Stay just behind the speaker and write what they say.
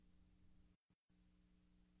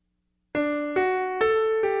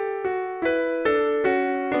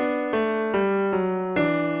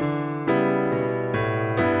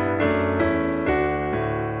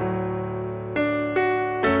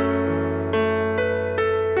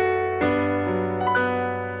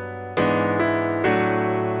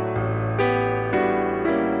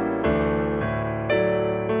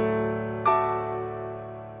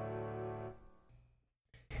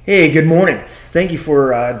Hey, good morning. Thank you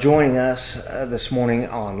for joining us this morning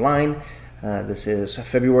online. This is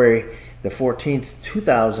February the 14th,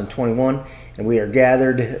 2021, and we are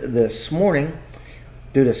gathered this morning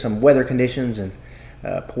due to some weather conditions and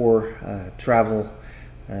poor travel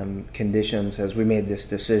conditions as we made this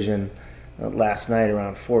decision last night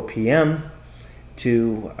around 4 p.m.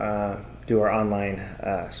 to do our online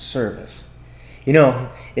service. You know,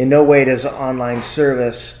 in no way does online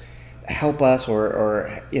service help us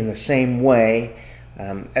or in the same way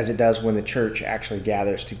as it does when the church actually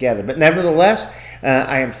gathers together. But nevertheless,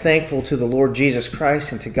 I am thankful to the Lord Jesus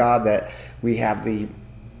Christ and to God that we have the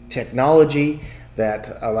technology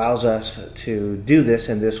that allows us to do this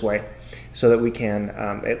in this way so that we can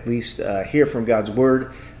at least hear from God's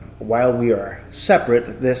Word. While we are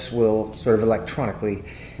separate, this will sort of electronically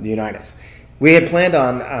unite us. We had planned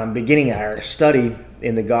on beginning our study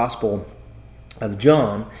in the Gospel of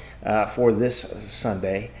John for this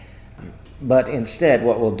Sunday, but instead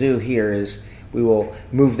what we'll do here is we will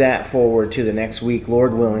move that forward to the next week.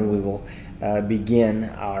 Lord willing, we will begin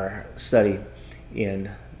our study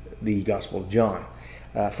in the Gospel of John.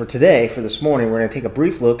 For today, for this morning, we're going to take a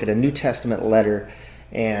brief look at a New Testament letter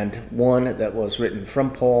and one that was written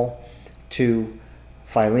from Paul to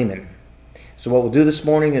Philemon. So what we'll do this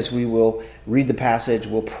morning is we will read the passage,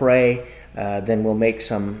 we'll pray, then we'll make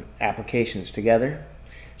some applications together.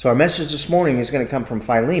 So our message this morning is going to come from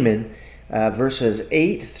Philemon, verses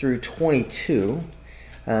 8 through 22.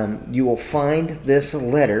 You will find this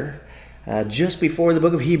letter just before the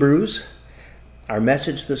book of Hebrews. Our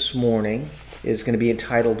message this morning is going to be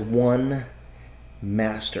entitled One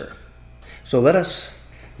Master. So let us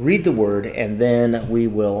read the word and then we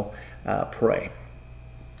will pray.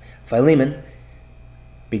 Philemon,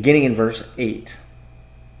 beginning in verse 8.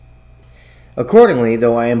 Accordingly,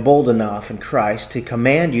 though I am bold enough in Christ to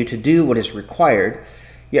command you to do what is required,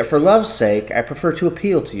 yet for love's sake I prefer to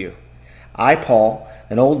appeal to you. I, Paul,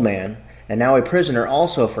 an old man, and now a prisoner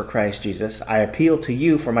also for Christ Jesus, I appeal to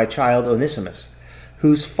you for my child Onesimus,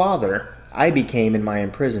 whose father I became in my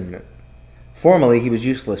imprisonment. Formerly he was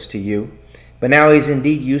useless to you, but now he is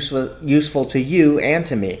indeed useful to you and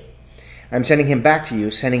to me. I am sending him back to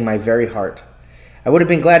you, sending my very heart. I would have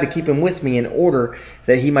been glad to keep him with me in order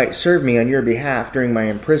that he might serve me on your behalf during my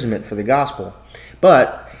imprisonment for the gospel.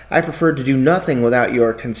 But I preferred to do nothing without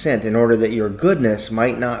your consent in order that your goodness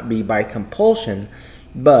might not be by compulsion,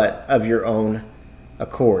 but of your own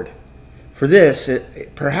accord. For this,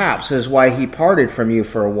 perhaps, is why he parted from you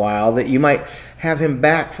for a while, that you might have him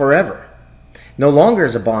back forever. No longer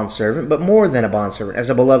as a bondservant, but more than a bondservant,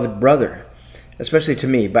 as a beloved brother, especially to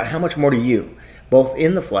me, but how much more to you, both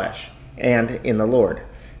in the flesh and in the Lord.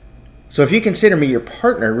 So if you consider me your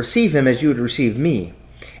partner, receive him as you would receive me.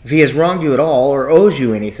 If he has wronged you at all or owes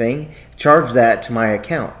you anything, charge that to my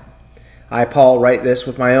account. I, Paul, write this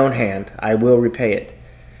with my own hand. I will repay it.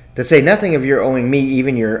 To say nothing of your owing me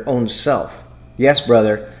even your own self. Yes,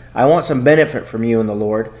 brother, I want some benefit from you in the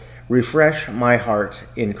Lord. Refresh my heart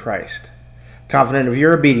in Christ. Confident of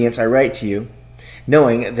your obedience, I write to you,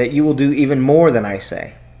 knowing that you will do even more than I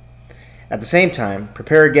say. At the same time,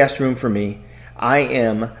 prepare a guest room for me. I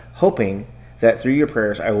am hoping that through your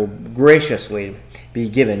prayers I will graciously be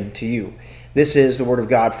given to you. This is the word of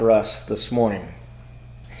God for us this morning.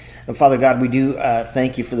 And Father God, we do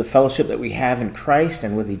thank you for the fellowship that we have in Christ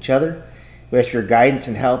and with each other. We ask your guidance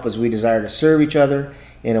and help as we desire to serve each other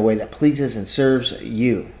in a way that pleases and serves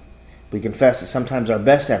you. We confess that sometimes our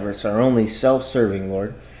best efforts are only self-serving,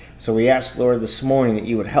 Lord. So we ask, Lord, this morning that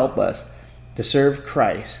you would help us to serve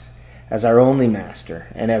Christ as our only master,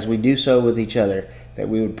 and as we do so with each other, that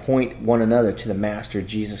we would point one another to the Master,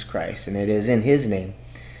 Jesus Christ. And it is in his name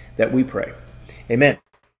that we pray. Amen.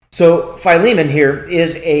 So Philemon here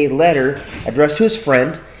is a letter addressed to his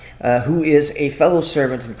friend who is a fellow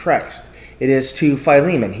servant in Christ. It is to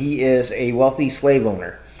Philemon. He is a wealthy slave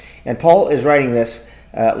owner. And Paul is writing this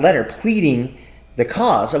letter pleading the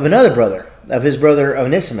cause of another brother, of his brother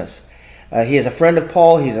Onesimus. He is a friend of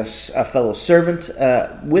Paul. He's a fellow servant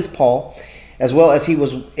with Paul, as well as he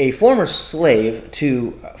was a former slave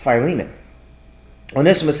to Philemon.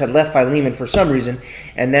 Onesimus had left Philemon for some reason,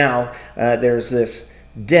 and now there's this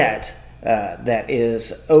debt that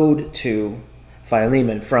is owed to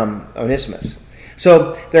Philemon from Onesimus.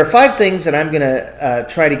 So there are 5 things that I'm going to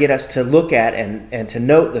try to get us to look at and to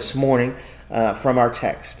note this morning from our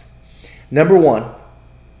text. Number 1,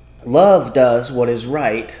 love does what is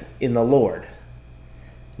right in the Lord.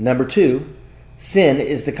 Number 2, sin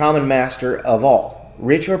is the common master of all,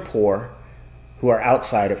 rich or poor, who are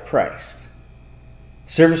outside of Christ.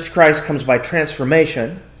 Service to Christ comes by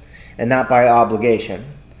transformation and not by obligation.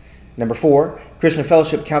 Number 4, Christian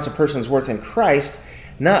fellowship counts a person's worth in Christ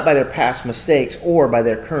not by their past mistakes or by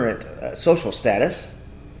their current social status.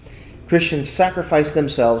 Christians sacrifice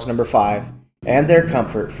themselves, number 5, and their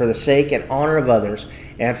comfort for the sake and honor of others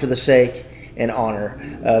and for the sake and honor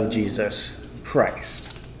of Jesus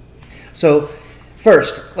Christ. So,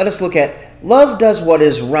 first, let us look at love does what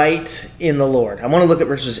is right in the Lord. I want to look at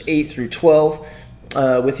verses 8 through 12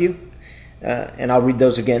 with you, and I'll read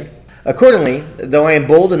those again. Accordingly, though I am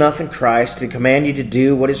bold enough in Christ to command you to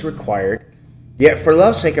do what is required, yet for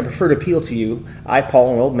love's sake I prefer to appeal to you, I,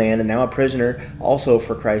 Paul, an old man, and now a prisoner also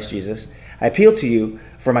for Christ Jesus. I appeal to you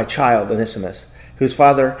for my child, Onesimus, whose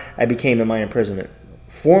father I became in my imprisonment.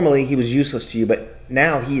 Formerly he was useless to you, but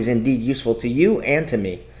now he is indeed useful to you and to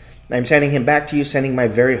me. I am sending him back to you, sending my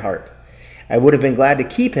very heart. I would have been glad to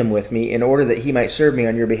keep him with me in order that he might serve me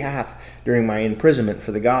on your behalf during my imprisonment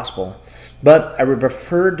for the gospel. But I would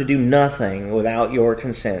prefer to do nothing without your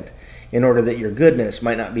consent, in order that your goodness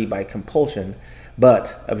might not be by compulsion,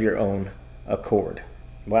 but of your own accord.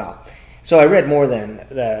 Wow. So I read more than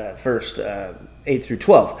the first 8 through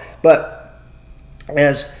 12. But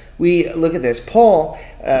as we look at this, Paul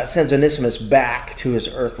sends Onesimus back to his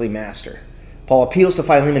earthly master. Paul appeals to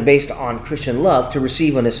Philemon based on Christian love to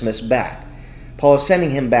receive Onesimus back. Paul is sending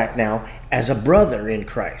him back now as a brother in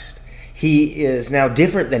Christ. He is now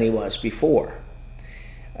different than he was before.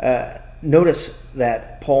 Notice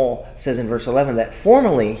that Paul says in verse 11 that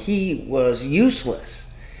formerly he was useless.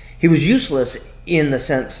 He was useless in the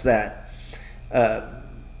sense that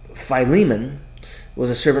Philemon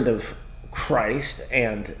was a servant of Christ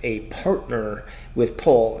and a partner with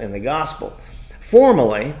Paul in the gospel.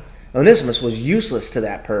 Formerly, Onesimus was useless to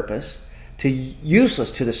that purpose,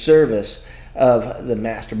 useless to the service of the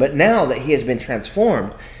master. But now that he has been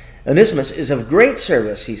transformed, Onesimus is of great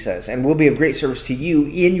service, he says, and will be of great service to you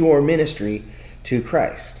in your ministry to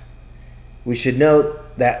Christ. We should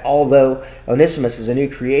note that although Onesimus is a new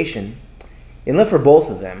creation, in love for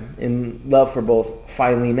both of them, in love for both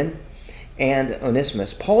Philemon and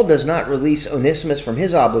Onesimus, Paul does not release Onesimus from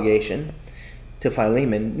his obligation to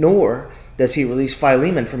Philemon, nor does he release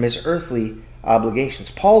Philemon from his earthly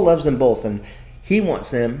obligations. Paul loves them both, and he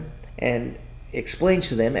wants them and explains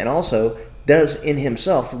to them and also does in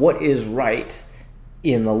himself what is right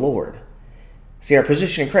in the Lord. See, our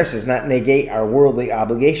position in Christ does not negate our worldly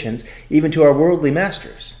obligations, even to our worldly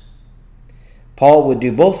masters. Paul would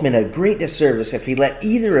do both men a great disservice if he let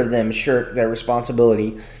either of them shirk their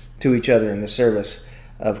responsibility to each other in the service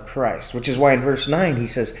of Christ, which is why in verse 9 he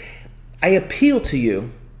says, I appeal to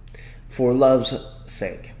you for love's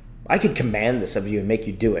sake. I could command this of you and make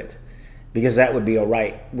you do it, because that would be a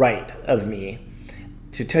right of me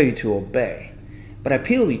to tell you to obey. But I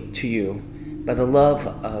appeal to you by the love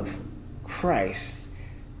of Christ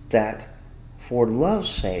that for love's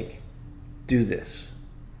sake, do this.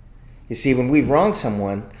 You see, when we've wronged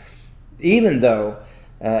someone, even though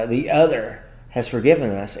the other has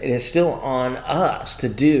forgiven us, it is still on us to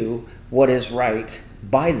do what is right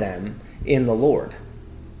by them in the Lord.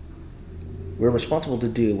 We're responsible to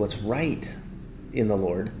do what's right in the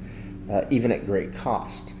Lord, even at great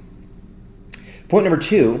cost. Point number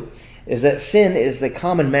 2 is that sin is the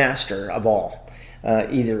common master of all,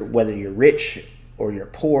 either whether you're rich or you're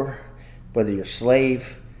poor, whether you're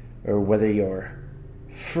slave or whether you're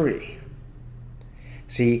free.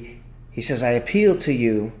 See, he says, I appeal to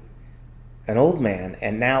you, an old man,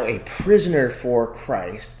 and now a prisoner for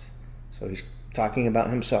Christ. So he's talking about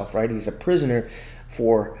himself, right? He's a prisoner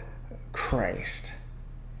for Christ.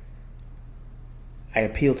 I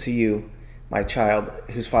appeal to you, my child,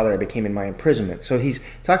 whose father I became in my imprisonment. So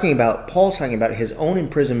Paul's talking about his own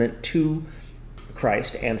imprisonment to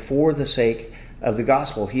Christ, and for the sake of the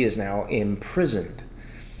gospel, he is now imprisoned.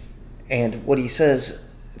 And what he says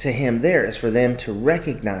to him there is for them to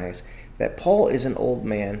recognize that Paul is an old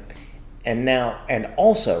man and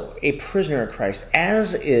also a prisoner of Christ,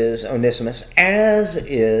 as is Onesimus, as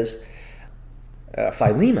is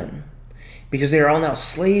Philemon, because they are all now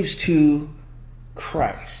slaves to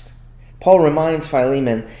Christ. Paul reminds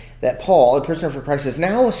Philemon that Paul, a prisoner for Christ, is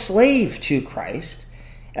now a slave to Christ,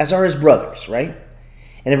 as are his brothers, right?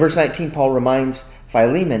 And in verse 19, Paul reminds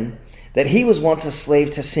Philemon that he was once a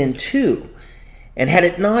slave to sin too, and had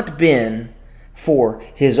it not been for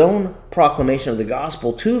his own proclamation of the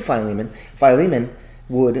gospel to Philemon, Philemon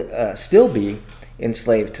would still be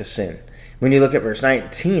enslaved to sin. When you look at verse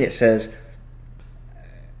 19, it says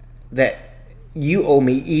that you owe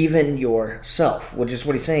me even yourself, which is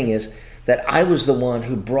what he's saying is that I was the one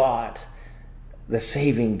who brought the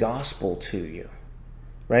saving gospel to you,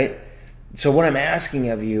 right? So what I'm asking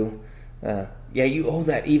of you Yeah, you owe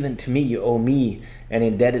that even to me. You owe me an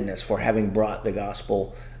indebtedness for having brought the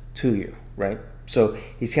gospel to you, right? So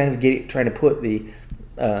he's kind of trying to put the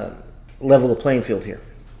level the playing field here.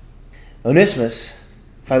 Onesimus,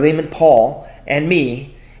 Philemon, Paul, and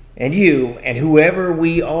me, and you, and whoever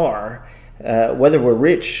we are, whether we're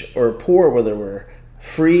rich or poor, whether we're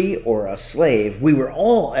free or a slave, we were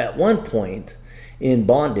all at one point in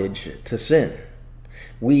bondage to sin.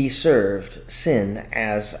 We served sin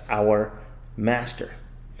as our master.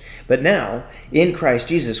 But now, in Christ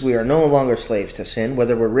Jesus, we are no longer slaves to sin,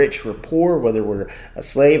 whether we're rich or poor, whether we're a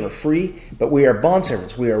slave or free, but we are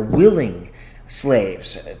bondservants. We are willing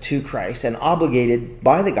slaves to Christ and obligated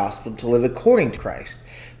by the gospel to live according to Christ,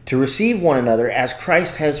 to receive one another as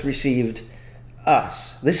Christ has received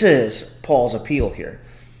us. This is Paul's appeal here.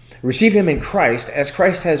 Receive him in Christ as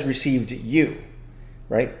Christ has received you,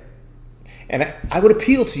 right? And I would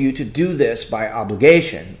appeal to you to do this by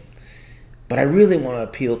obligation, but I really want to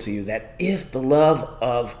appeal to you that if the love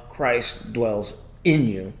of Christ dwells in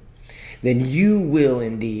you, then you will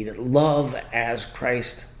indeed love as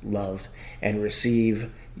Christ loved and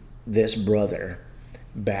receive this brother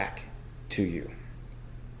back to you.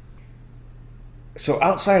 So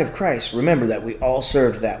outside of Christ, remember that we all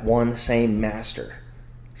serve that one same master,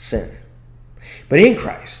 sin. But in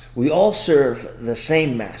Christ, we all serve the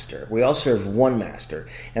same master. We all serve one master,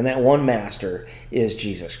 and that one master is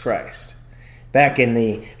Jesus Christ. Back in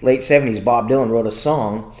the late 70s, Bob Dylan wrote a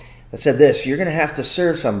song that said this: you're going to have to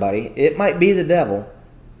serve somebody. It might be the devil,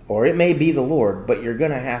 or it may be the Lord, but you're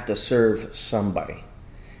going to have to serve somebody.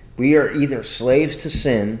 We are either slaves to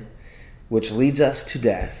sin, which leads us to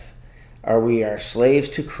death, or we are slaves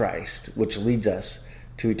to Christ, which leads us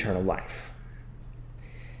to eternal life.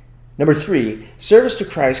 Number 3, service to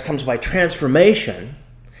Christ comes by transformation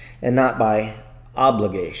and not by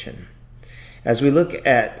obligation. As we look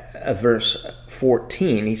at verse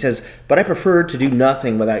 14, he says, "But I prefer to do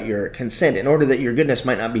nothing without your consent, in order that your goodness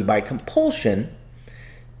might not be by compulsion,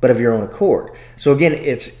 but of your own accord." So again,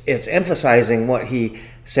 it's emphasizing what he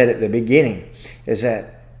said at the beginning, is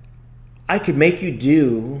that I could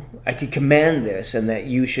command this, and that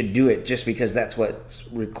you should do it just because that's what's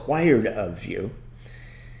required of you.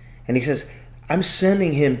 And he says, I'm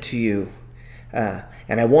sending him to you,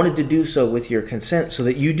 and I wanted to do so with your consent, so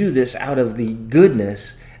that you do this out of the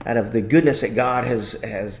goodness that God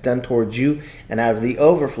has done towards you, and out of the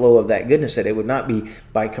overflow of that goodness, that it would not be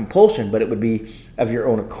by compulsion, but it would be of your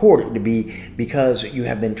own accord. It would be because you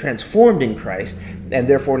have been transformed in Christ, and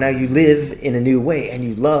therefore now you live in a new way, and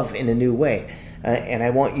you love in a new way. And I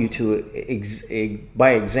want you to,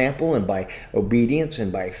 by example and by obedience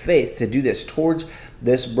and by faith, to do this towards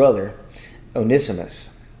this brother, Onesimus,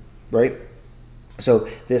 right? So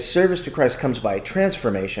this service to Christ comes by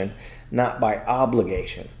transformation, not by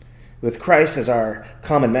obligation. With Christ as our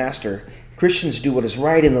common master, Christians do what is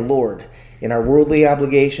right in the Lord, in our worldly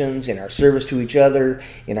obligations, in our service to each other,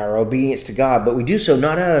 in our obedience to God. But we do so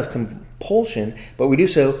not out of compulsion, but we do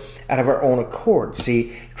so out of our own accord.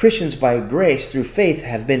 See, Christians by grace through faith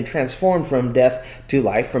have been transformed from death to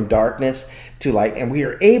life, from darkness to light, and we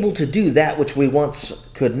are able to do that which we once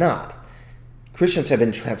could not. Christians have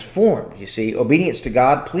been transformed, you see. Obedience to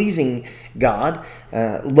God, pleasing God,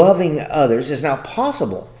 loving others is now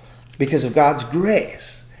possible because of God's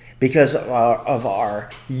grace, because of our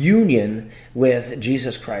union with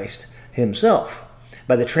Jesus Christ himself.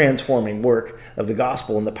 By the transforming work of the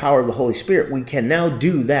gospel and the power of the Holy Spirit, we can now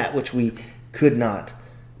do that which we could not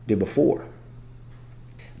do before.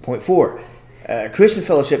 Point 4, Christian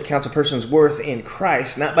fellowship counts a person's worth in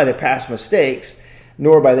Christ not by their past mistakes,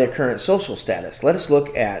 nor by their current social status. Let us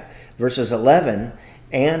look at verses 11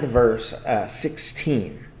 and verse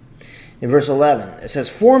 16. In verse 11, it says,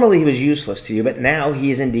 "Formerly he was useless to you, but now he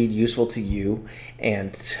is indeed useful to you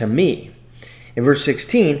and to me." In verse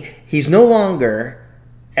 16, he's no longer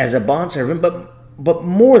as a bondservant, but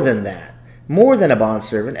more than that, more than a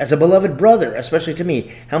bondservant, as a beloved brother, especially to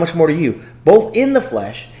me. How much more to you, both in the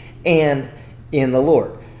flesh and in the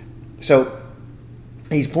Lord? So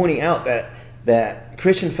he's pointing out that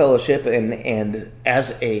Christian fellowship and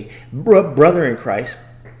as a brother in Christ,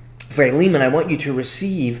 Philemon, I want you to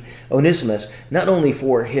receive Onesimus, not only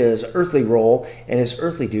for his earthly role and his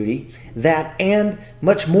earthly duty, that and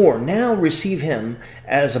much more. Now receive him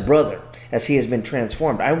as a brother, as he has been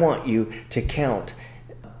transformed. I want you to count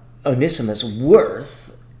Onesimus'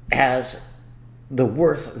 worth as the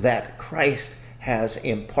worth that Christ has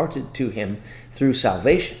imparted to him through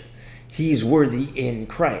salvation. He's worthy in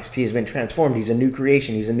Christ. He has been transformed. He's a new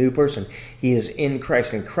creation. He's a new person. He is in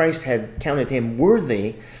Christ, and Christ had counted him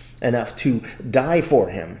worthy enough to die for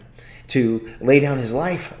him, to lay down his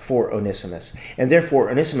life for Onesimus. And therefore,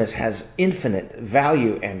 Onesimus has infinite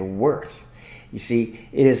value and worth. You see,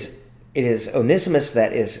 it is Onesimus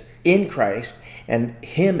that is in Christ, and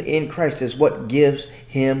him in Christ is what gives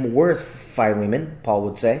him worth, Philemon, Paul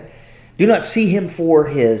would say. Do not see him for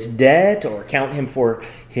his debt or count him for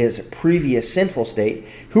his previous sinful state.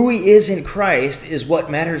 Who he is in Christ is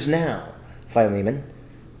what matters now, Philemon.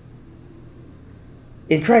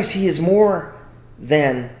 In Christ, he is more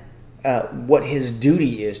than what his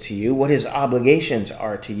duty is to you, what his obligations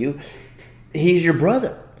are to you. He's your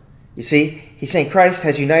brother. You see, he's saying Christ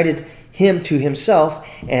has united him to himself,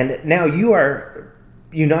 and now you are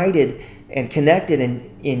united and connected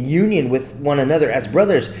in union with one another as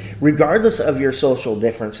brothers, regardless of your social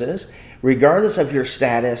differences, regardless of your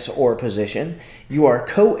status or position. You are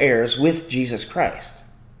co-heirs with Jesus Christ.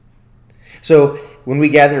 So when we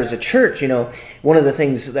gather as a church, one of the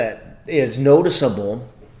things that is noticeable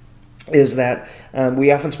is that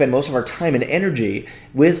we often spend most of our time and energy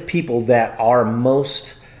with people that are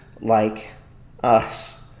most like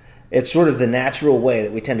us. It's sort of the natural way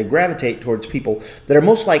that we tend to gravitate towards people that are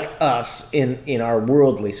most like us in our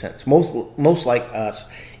worldly sense, most like us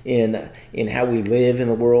in how we live in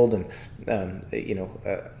the world, and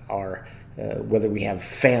our whether we have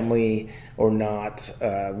family or not,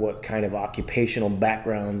 what kind of occupational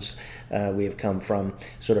backgrounds we have come from,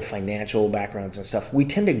 sort of financial backgrounds and stuff. We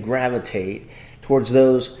tend to gravitate towards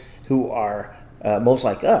those who are most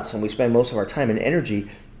like us, and we spend most of our time and energy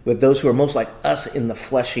with those who are most like us in the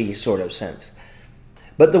fleshy sort of sense.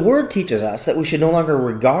 But the Word teaches us that we should no longer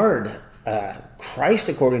regard Christ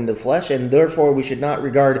according to the flesh, and therefore we should not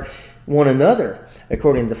regard one another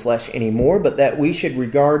according to the flesh anymore, but that we should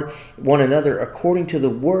regard one another according to the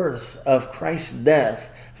worth of Christ's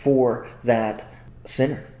death for that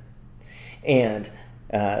sinner. And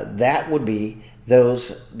that would be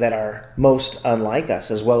those that are most unlike us,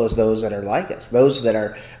 as well as those that are like us. Those that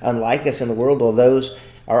are unlike us in the world, well, those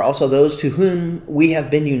are also those to whom we have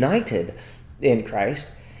been united in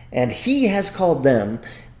Christ, and he has called them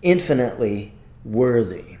infinitely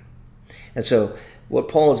worthy. And so what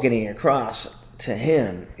Paul is getting across to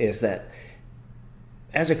him is that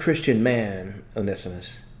as a Christian man, Philemon,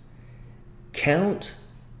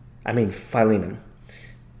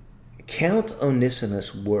 count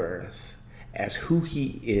Onesimus' worth as who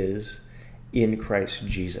he is in Christ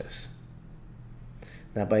Jesus.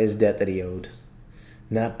 Not by his debt that he owed,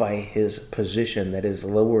 not by his position that is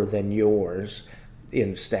lower than yours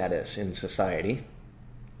in status in society,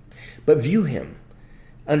 but view him,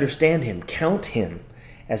 understand him, count him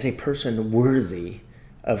as a person worthy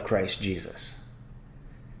of Christ Jesus.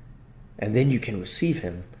 And then you can receive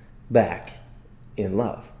him back in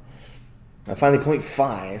love. Now finally, point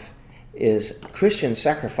 5 is Christians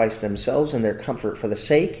sacrifice themselves and their comfort for the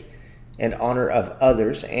sake and honor of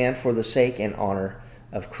others and for the sake and honor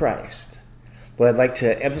of Christ. What I'd like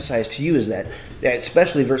to emphasize to you is that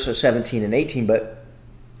especially verses 17 and 18, but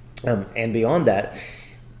and beyond that,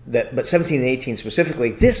 but 17 and 18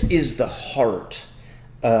 specifically, this is the heart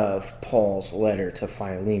of Paul's letter to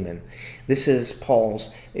Philemon. This is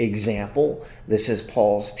Paul's example. This is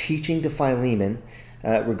Paul's teaching to Philemon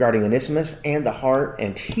regarding Onesimus, and the heart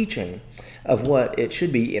and teaching of what it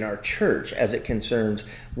should be in our church as it concerns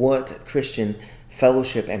what Christian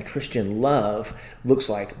fellowship and Christian love looks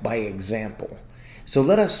like by example. So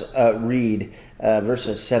let us read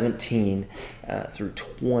verses 17 through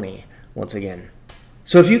 20 once again.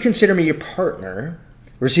 So if you consider me your partner,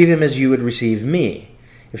 receive him as you would receive me.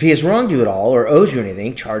 If he has wronged you at all or owes you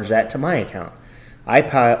anything, charge that to my account. I,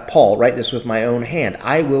 Paul, write this with my own hand.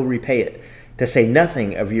 I will repay it, to say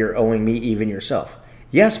nothing of your owing me even yourself.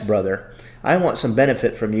 Yes, brother, I want some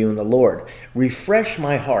benefit from you in the Lord. Refresh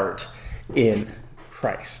my heart in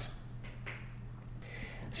Christ.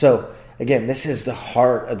 So, again, this is the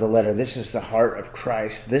heart of the letter. This is the heart of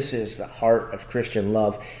Christ. This is the heart of Christian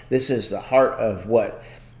love. This is the heart of what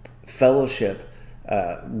fellowship,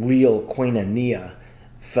 real koinonia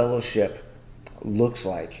fellowship looks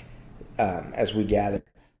like as we gather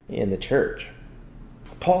in the church.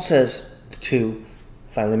 Paul says to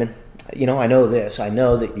Philemon, I know this. I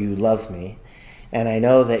know that you love me, and I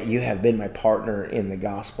know that you have been my partner in the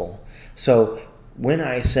gospel. So when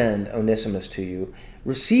I send Onesimus to you,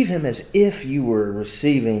 receive him as if you were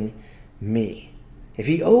receiving me. If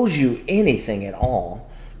he owes you anything at all,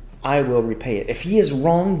 I will repay it. If he has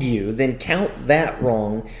wronged you, then count that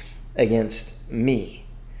wrong against me.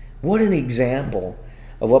 What an example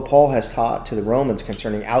of what Paul has taught to the Romans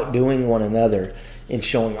concerning outdoing one another in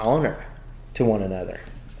showing honor to one another.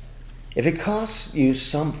 If it costs you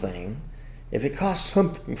something if it costs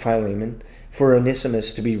something, Philemon, for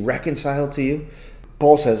Onesimus to be reconciled to you,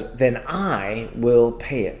 Paul says, then I will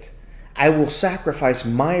pay it. I will sacrifice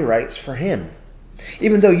my rights for him.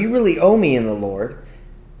 Even though you really owe me in the Lord,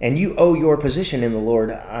 and you owe your position in the Lord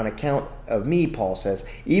on account of me, Paul says,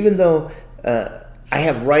 even though I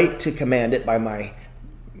have right to command it by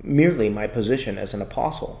merely my position as an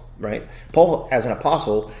apostle, right? Paul, as an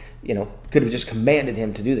apostle, could have just commanded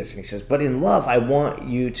him to do this. And he says, but in love, I want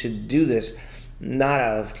you to do this, not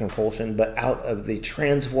out of compulsion, but out of the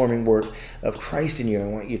transforming work of Christ in you. I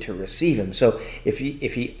want you to receive him. So if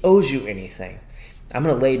he owes you anything, I'm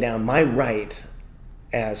going to lay down my right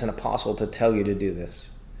as an apostle to tell you to do this.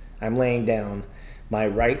 I'm laying down my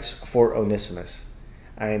rights for Onesimus.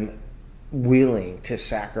 I'm willing to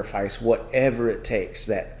sacrifice whatever it takes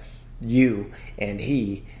that you and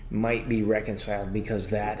he might be reconciled, because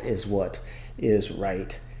that is what is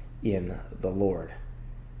right in the Lord.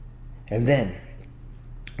 And then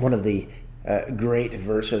one of the great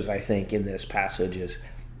verses, I think, in this passage is,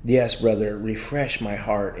 yes, brother, refresh my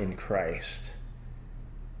heart in Christ.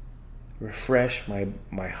 Refresh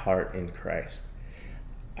my heart in Christ.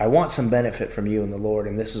 I want some benefit from you in the Lord,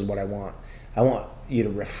 and this is what I want. I want you to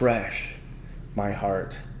refresh my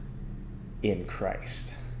heart in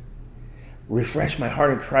Christ. Refresh my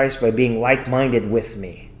heart in Christ by being like-minded with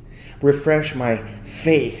me. Refresh my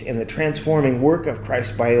faith in the transforming work of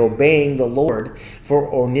Christ by obeying the Lord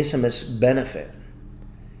for Onesimus' benefit.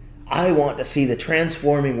 I want to see the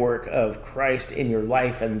transforming work of Christ in your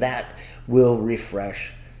life, and that will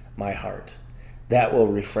refresh my heart. That will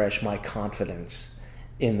refresh my confidence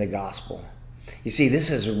in the gospel. You see,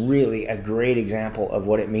 this is really a great example of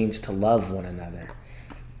what it means to love one another.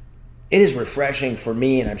 It is refreshing for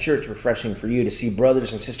me, and I'm sure it's refreshing for you, to see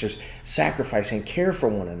brothers and sisters sacrifice and care for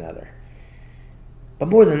one another. But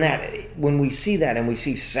more than that, when we see that and we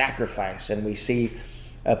see sacrifice, and we see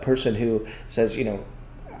a person who says,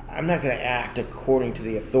 I'm not going to act according to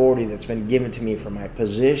the authority that's been given to me for my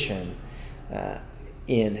position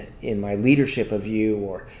in my leadership of you,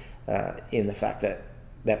 or in the fact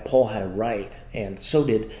that Paul had a right, and so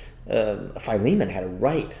did Philemon had a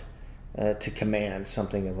right to command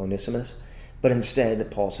something of Onesimus. But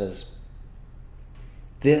instead, Paul says,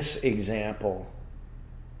 this example,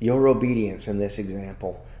 your obedience in this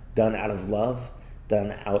example, done out of love,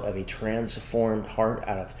 done out of a transformed heart,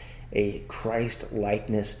 out of a Christ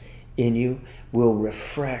likeness in you, will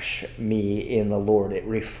refresh me in the Lord. It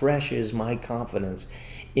refreshes my confidence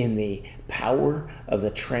in the power of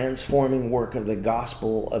the transforming work of the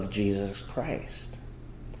gospel of Jesus Christ.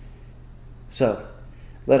 So,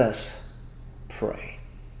 let us pray.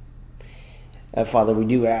 Father, we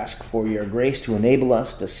do ask for your grace to enable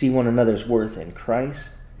us to see one another's worth in Christ.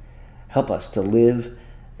 Help us to live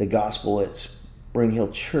the gospel at Spring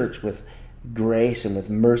Hill Church with grace and with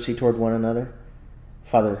mercy toward one another.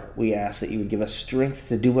 Father, we ask that you would give us strength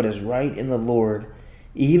to do what is right in the Lord,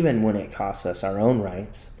 even when it costs us our own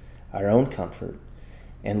rights, our own comfort,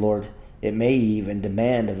 and Lord, it may even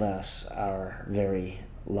demand of us our very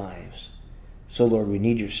lives. So Lord, we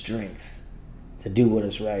need your strength to do what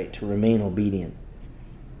is right, to remain obedient.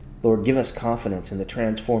 Lord, give us confidence in the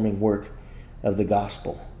transforming work of the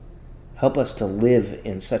gospel. Help us to live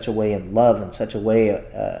in such a way, and love in such a way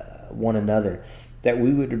one another, that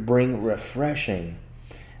we would bring refreshing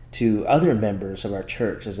to other members of our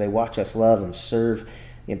church as they watch us love and serve,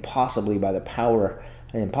 impossibly by the power,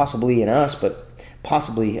 and possibly in us, but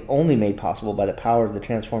possibly only made possible by the power of the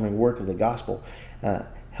transforming work of the gospel.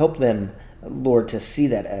 Help them, Lord, to see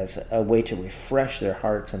that as a way to refresh their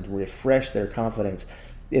hearts and to refresh their confidence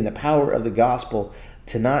in the power of the gospel,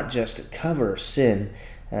 to not just cover sin,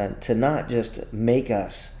 to not just make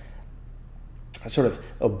us sort of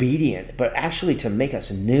obedient, but actually to make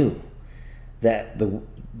us new, that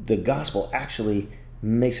the gospel actually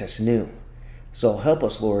makes us new. So help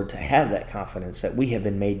us, Lord, to have that confidence that we have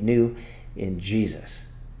been made new in Jesus.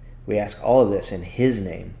 We ask all of this in his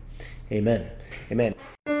name. Amen. Amen.